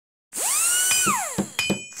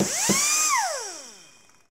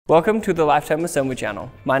Welcome to the Lifetime Assembly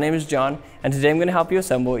channel. My name is John, and today I'm going to help you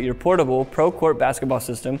assemble your portable Procourt basketball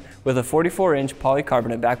system with a 44-inch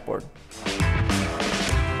polycarbonate backboard.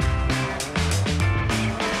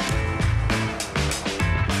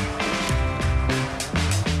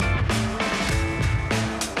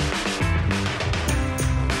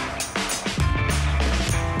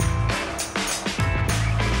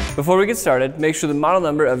 Before we get started, make sure the model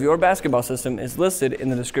number of your basketball system is listed in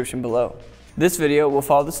the description below. This video will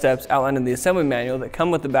follow the steps outlined in the assembly manual that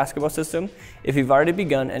come with the basketball system. If you've already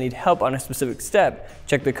begun and need help on a specific step,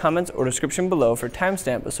 check the comments or description below for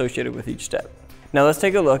timestamp associated with each step. Now let's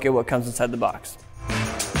take a look at what comes inside the box.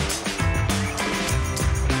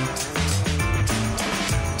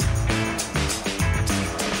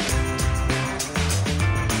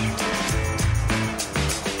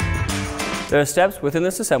 There are steps within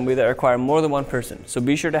this assembly that require more than one person, so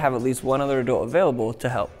be sure to have at least one other adult available to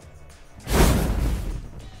help.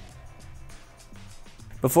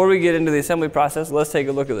 Before we get into the assembly process, let's take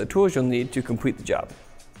a look at the tools you'll need to complete the job.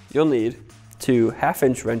 You'll need 2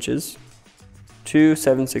 1/2-inch wrenches, 2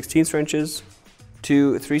 7/16 wrenches,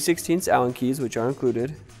 2 3/16 Allen keys, which are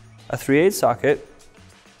included, a 3/8 socket,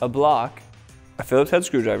 a block, a Phillips head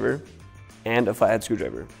screwdriver, and a flathead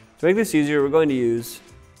screwdriver. To make this easier, we're going to use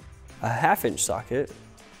a 1/2-inch socket,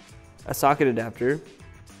 a socket adapter,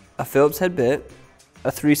 a Phillips head bit,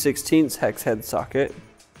 a 3/16 hex head socket,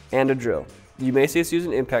 and a drill. You may see us use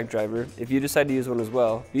an impact driver. If you decide to use one as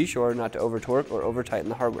well, be sure not to over torque or over tighten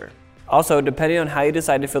the hardware. Also, depending on how you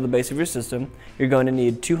decide to fill the base of your system, you're going to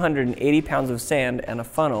need 280 pounds of sand and a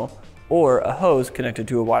funnel or a hose connected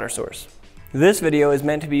to a water source. This video is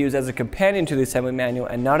meant to be used as a companion to the assembly manual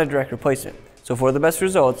and not a direct replacement. So for the best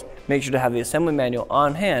results, make sure to have the assembly manual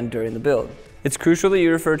on hand during the build. It's crucial that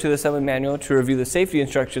you refer to the assembly manual to review the safety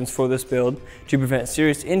instructions for this build to prevent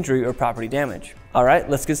serious injury or property damage. All right,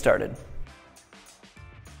 let's get started.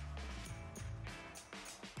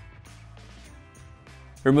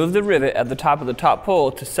 Remove the rivet at the top of the top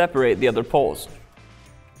pole to separate the other poles.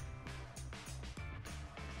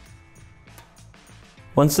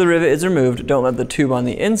 Once the rivet is removed, don't let the tube on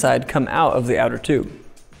the inside come out of the outer tube.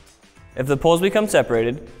 If the poles become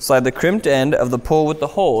separated, slide the crimped end of the pole with the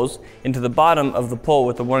holes into the bottom of the pole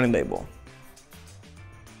with the warning label.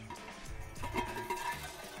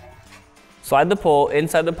 Slide the pole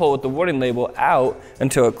inside the pole with the warning label out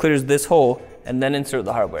until it clears this hole, and then insert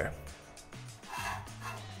the hardware.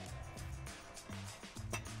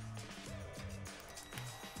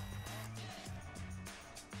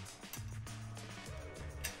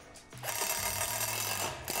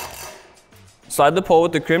 Slide the pole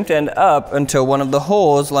with the crimped end up until one of the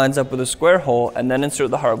holes lines up with a square hole, and then insert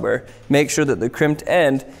the hardware. Make sure that the crimped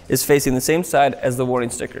end is facing the same side as the warning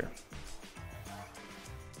sticker.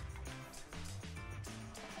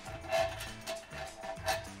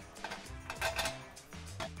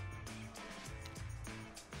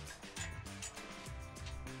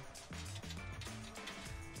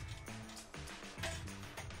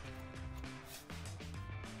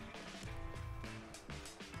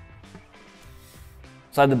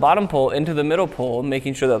 Slide the bottom pole into the middle pole,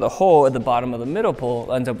 making sure that the hole at the bottom of the middle pole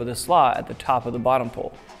lines up with a slot at the top of the bottom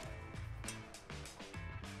pole.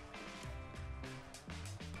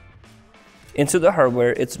 Insert the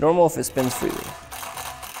hardware. It's normal if it spins freely.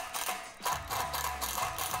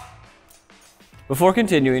 Before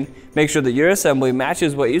continuing, make sure that your assembly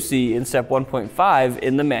matches what you see in step 1.5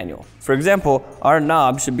 in the manual. For example, our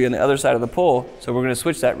knob should be on the other side of the pole, so we're going to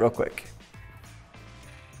switch that real quick.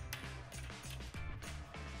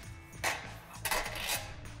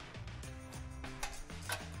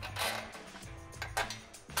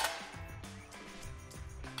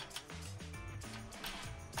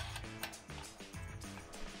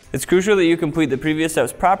 It's crucial that you complete the previous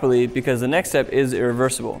steps properly because the next step is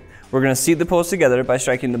irreversible. We're going to seat the poles together by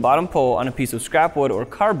striking the bottom pole on a piece of scrap wood or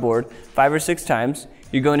cardboard 5 or 6 times.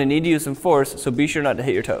 You're going to need to use some force, so be sure not to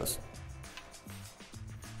hit your toes.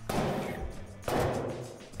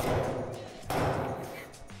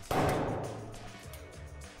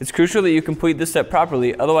 It's crucial that you complete this step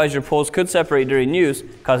properly, otherwise your poles could separate during use,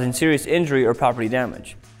 causing serious injury or property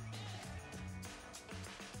damage.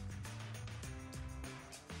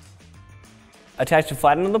 Attach the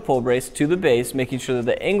flat end of the pole brace to the base, making sure that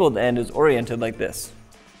the angled end is oriented like this.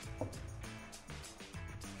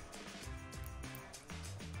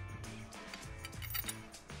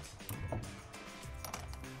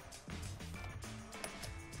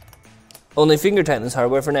 Only finger tighten this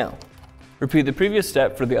hardware for now. Repeat the previous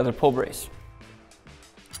step for the other pole brace.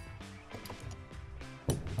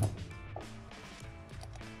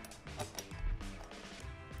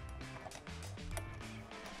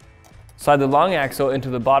 Slide the long axle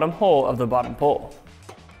into the bottom hole of the bottom pole.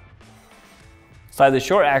 Slide the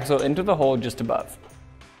short axle into the hole just above.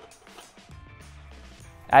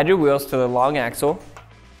 Add your wheels to the long axle,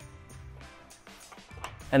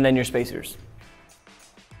 and then your spacers.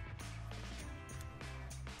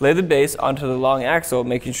 Lay the base onto the long axle,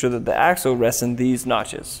 making sure that the axle rests in these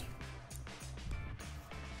notches.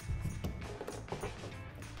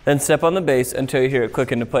 Then step on the base until you hear it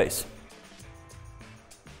click into place.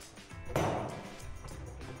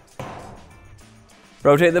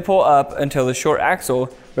 Rotate the pole up until the short axle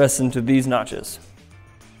rests into these notches.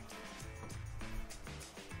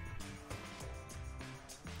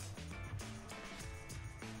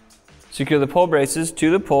 Secure the pole braces to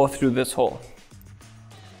the pole through this hole.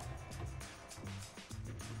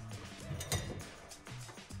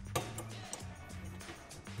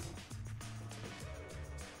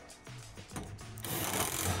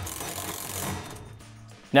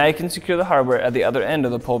 Now you can secure the hardware at the other end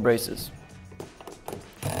of the pole braces.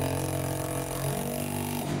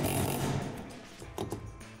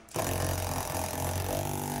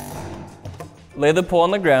 Lay the pole on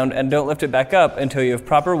the ground and don't lift it back up until you have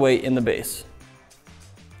proper weight in the base.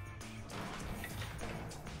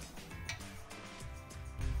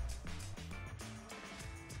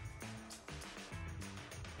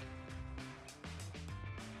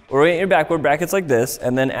 Orient your backboard brackets like this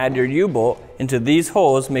and then add your U-bolt into these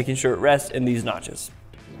holes, making sure it rests in these notches.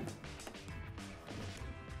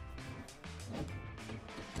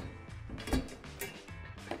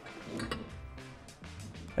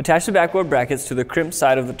 Attach the backboard brackets to the crimped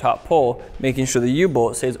side of the top pole, making sure the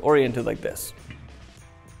U-bolt stays oriented like this.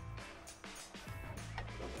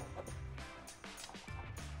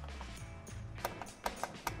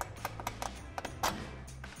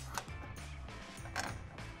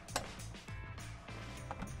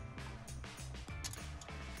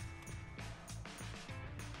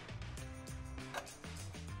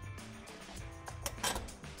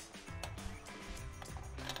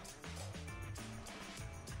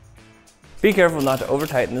 Be careful not to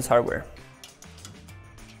over-tighten this hardware.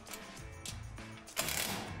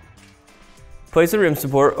 Place the rim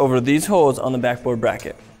support over these holes on the backboard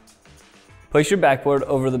bracket. Place your backboard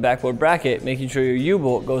over the backboard bracket, making sure your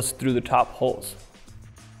U-bolt goes through the top holes.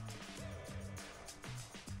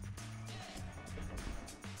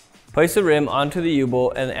 Place the rim onto the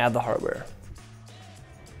U-bolt and add the hardware.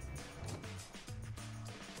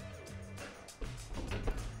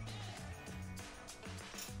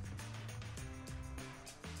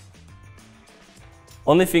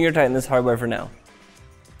 Only finger tighten this hardware for now.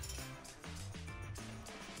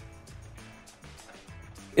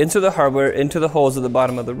 Insert the hardware into the holes at the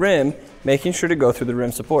bottom of the rim, making sure to go through the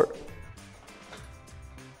rim support.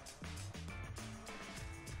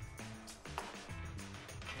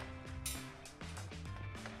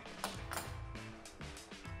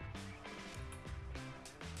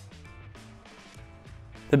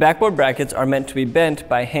 The backboard brackets are meant to be bent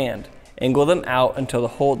by hand. Angle them out until the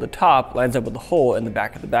hole at the top lines up with the hole in the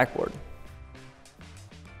back of the backboard.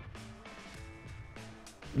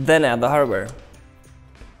 Then add the hardware.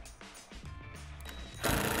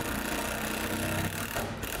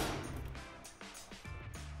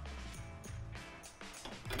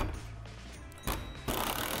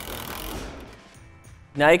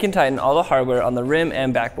 Now you can tighten all the hardware on the rim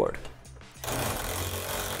and backboard.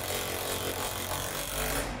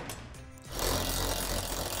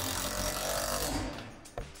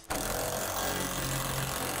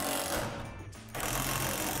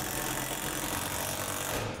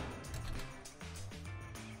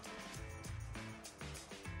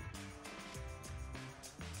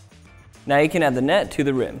 Now you can add the net to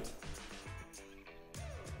the rim.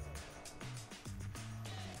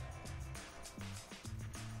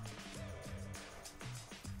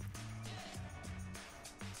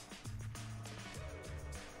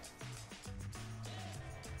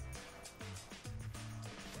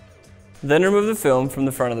 Then remove the film from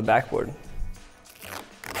the front of the backboard.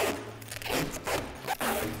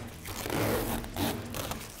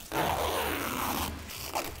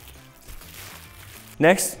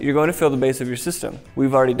 Next, you're going to fill the base of your system.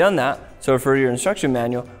 We've already done that, so refer to your instruction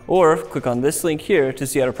manual or click on this link here to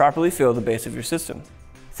see how to properly fill the base of your system.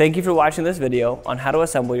 Thank you for watching this video on how to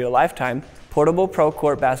assemble your Lifetime Portable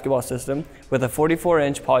Procourt Basketball System with a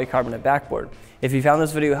 44-inch polycarbonate backboard. If you found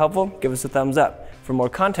this video helpful, give us a thumbs up. For more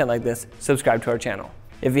content like this, subscribe to our channel.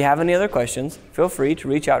 If you have any other questions, feel free to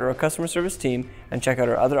reach out to our customer service team and check out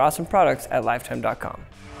our other awesome products at lifetime.com.